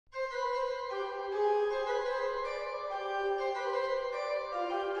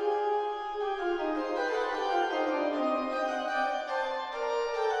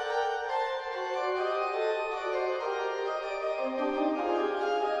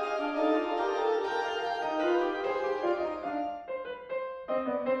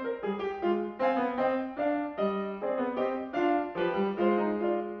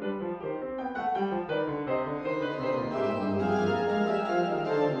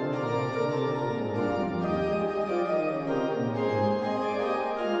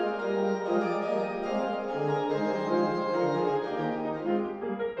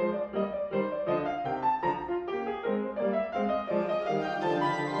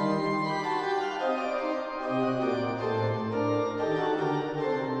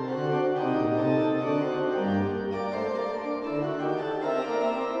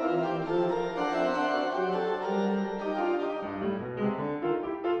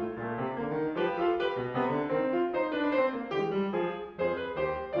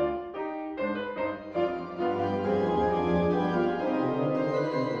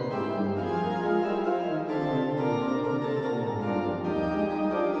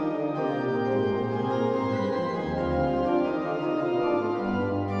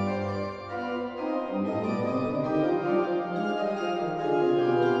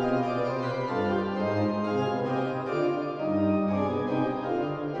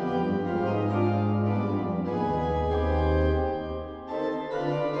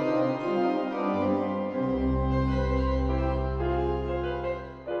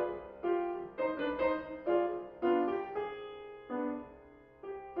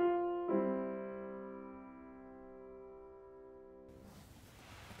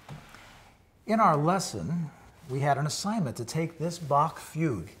In our lesson, we had an assignment to take this Bach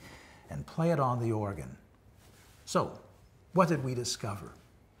fugue and play it on the organ. So, what did we discover?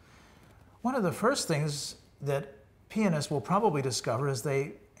 One of the first things that pianists will probably discover is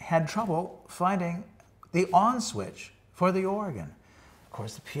they had trouble finding the on switch for the organ. Of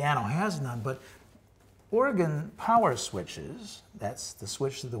course, the piano has none, but organ power switches, that's the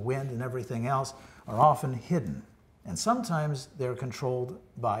switch to the wind and everything else, are often hidden. And sometimes they're controlled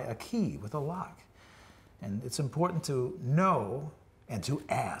by a key with a lock. And it's important to know and to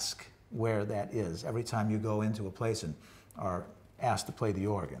ask where that is every time you go into a place and are asked to play the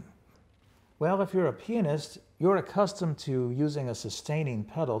organ. Well, if you're a pianist, you're accustomed to using a sustaining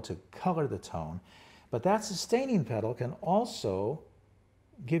pedal to color the tone, but that sustaining pedal can also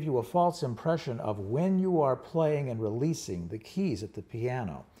give you a false impression of when you are playing and releasing the keys at the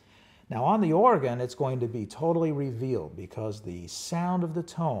piano. Now on the organ, it's going to be totally revealed because the sound of the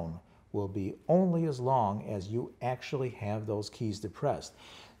tone will be only as long as you actually have those keys depressed.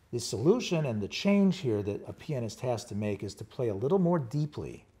 The solution and the change here that a pianist has to make is to play a little more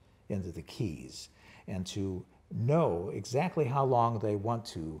deeply into the keys and to know exactly how long they want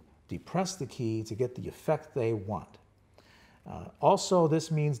to depress the key to get the effect they want. Also, this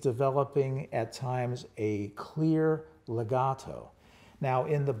means developing at times a clear legato. Now,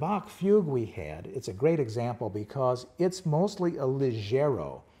 in the Bach fugue we had, it's a great example because it's mostly a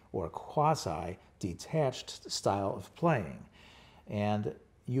leggero or quasi-detached style of playing. And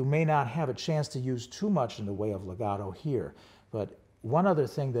you may not have a chance to use too much in the way of legato here, but one other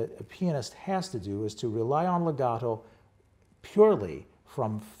thing that a pianist has to do is to rely on legato purely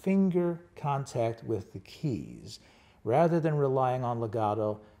from finger contact with the keys, rather than relying on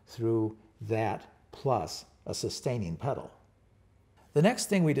legato through that plus a sustaining pedal. The next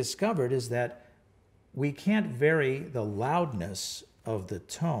thing we discovered is that we can't vary the loudness of the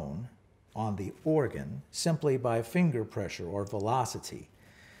tone on the organ simply by finger pressure or velocity.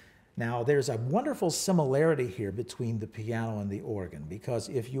 Now, there's a wonderful similarity here between the piano and the organ, because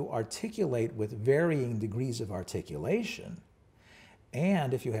if you articulate with varying degrees of articulation,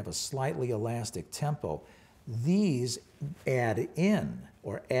 and if you have a slightly elastic tempo, these add in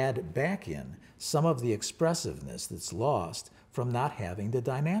or add back in some of the expressiveness that's lost from not having the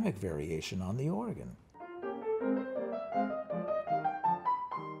dynamic variation on the organ.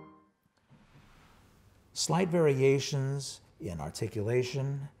 Slight variations in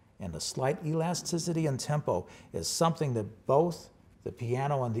articulation and a slight elasticity in tempo is something that both the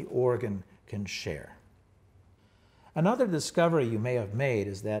piano and the organ can share. Another discovery you may have made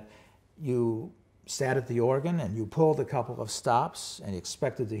is that you sat at the organ and you pulled a couple of stops and you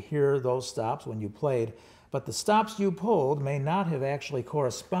expected to hear those stops when you played, but the stops you pulled may not have actually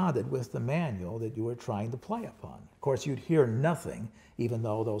corresponded with the manual that you were trying to play upon. Of course, you'd hear nothing even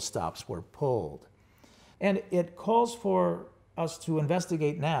though those stops were pulled. And it calls for us to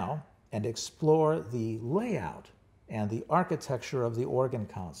investigate now and explore the layout and the architecture of the organ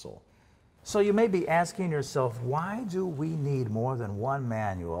console. So you may be asking yourself, why do we need more than one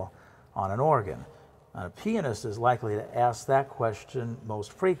manual on an organ? A pianist is likely to ask that question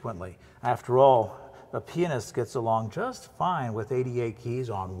most frequently. After all, a pianist gets along just fine with 88 keys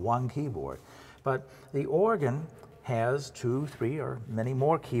on one keyboard. But the organ has 2, 3, or many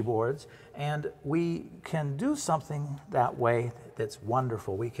more keyboards, and we can do something that way that's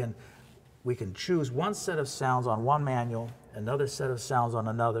wonderful. We can choose one set of sounds on one manual, another set of sounds on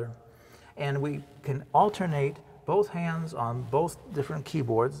another, and we can alternate both hands on both different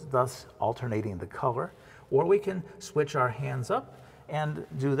keyboards, thus alternating the color, or we can switch our hands up and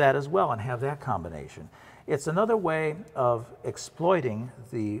do that as well and have that combination. It's another way of exploiting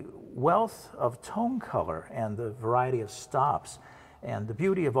the wealth of tone color and the variety of stops and the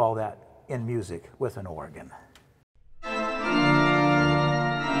beauty of all that in music with an organ.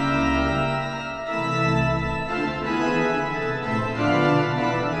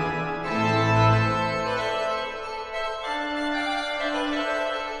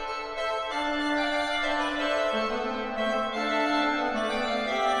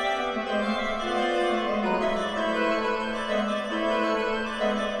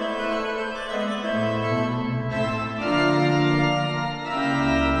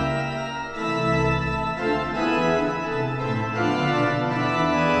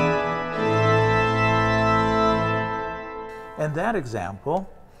 In that example,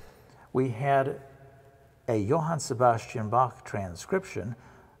 we had a Johann Sebastian Bach transcription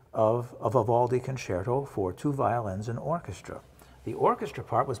of a Vivaldi concerto for 2 violins and orchestra. The orchestra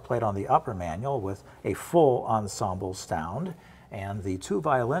part was played on the upper manual with a full ensemble sound, and the 2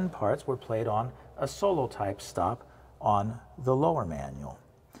 violin parts were played on a solo type stop on the lower manual.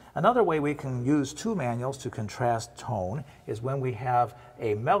 Another way we can use two manuals to contrast tone is when we have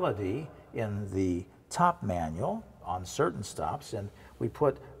a melody in the top manual on certain stops, and we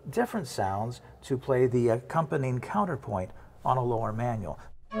put different sounds to play the accompanying counterpoint on a lower manual.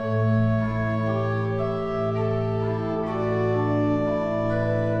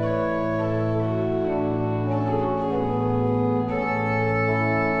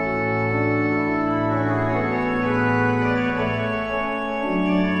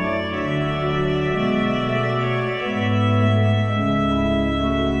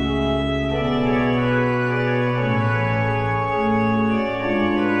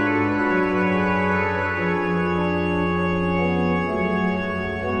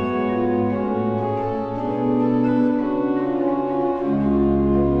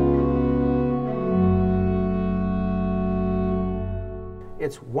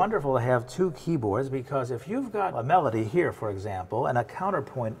 It's wonderful to have two keyboards, because if you've got a melody here, for example, and a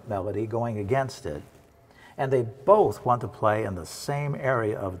counterpoint melody going against it, and they both want to play in the same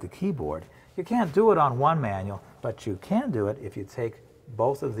area of the keyboard, you can't do it on one manual, but you can do it if you take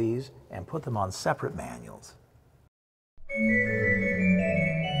both of these and put them on separate manuals.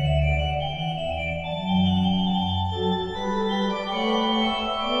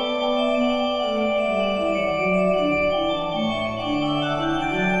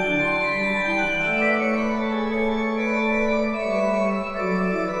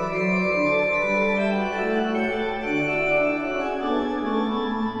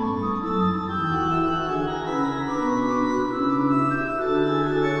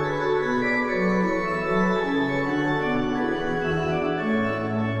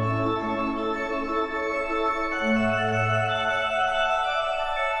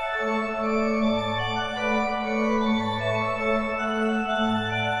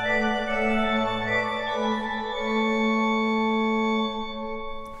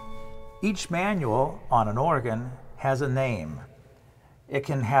 Each manual on an organ has a name. It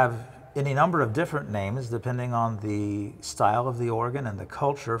can have any number of different names depending on the style of the organ and the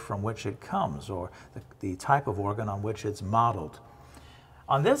culture from which it comes, or the type of organ on which it's modeled.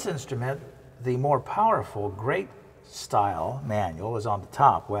 On this instrument, the more powerful great style manual is on the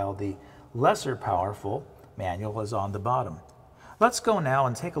top, while the lesser powerful manual is on the bottom. Let's go now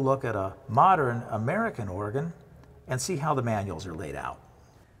and take a look at a modern American organ and see how the manuals are laid out.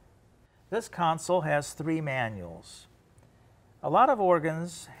 This console has 3 manuals. A lot of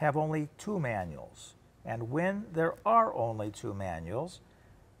organs have only 2 manuals, and when there are only 2 manuals,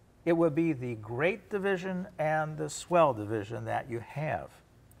 it would be the great division and the swell division that you have.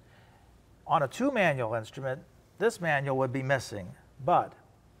 On a 2-manual instrument, this manual would be missing, but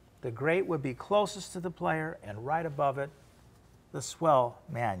the great would be closest to the player, and right above it, the swell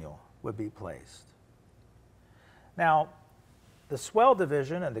manual would be placed. Now, the swell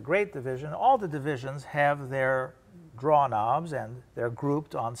division and the great division, all the divisions have their draw knobs, and they're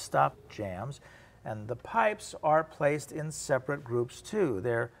grouped on stop jams, and the pipes are placed in separate groups too.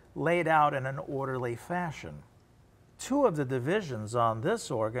 They're laid out in an orderly fashion. 2 of the divisions on this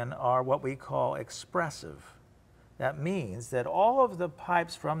organ are what we call expressive. That means that all of the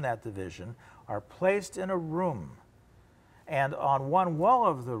pipes from that division are placed in a room, and on one wall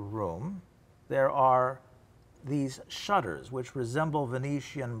of the room there are these shutters which resemble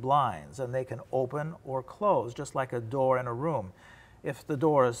Venetian blinds, and they can open or close just like a door in a room. If the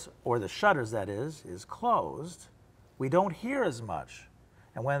doors, or the shutters that is closed, we don't hear as much,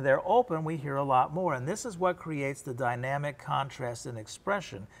 and when they're open we hear a lot more, and this is what creates the dynamic contrast in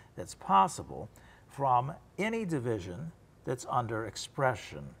expression that's possible from any division that's under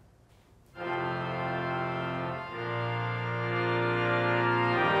expression.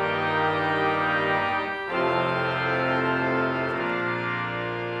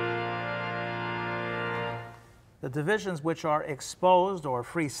 The divisions which are exposed or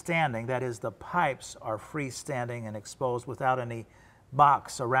freestanding, that is, the pipes are freestanding and exposed without any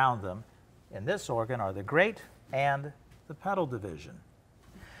box around them, in this organ are the great and the pedal division.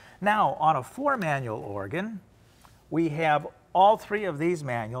 Now, on a 4-manual organ, we have all 3 of these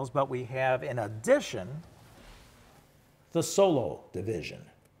manuals, but we have, in addition, the solo division.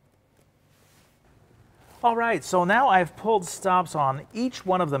 All right, so now I've pulled stops on each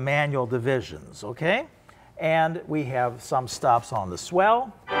one of the manual divisions, okay? And we have some stops on the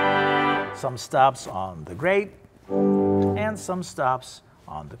swell, some stops on the great, and some stops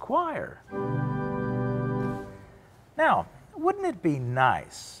on the choir. Now, wouldn't it be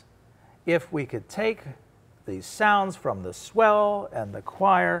nice if we could take the sounds from the swell and the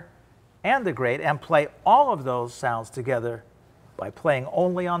choir and the great and play all of those sounds together by playing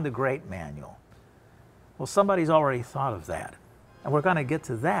only on the great manual? Well, somebody's already thought of that. And we're going to get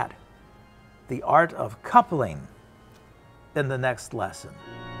to that, the art of coupling, in the next lesson.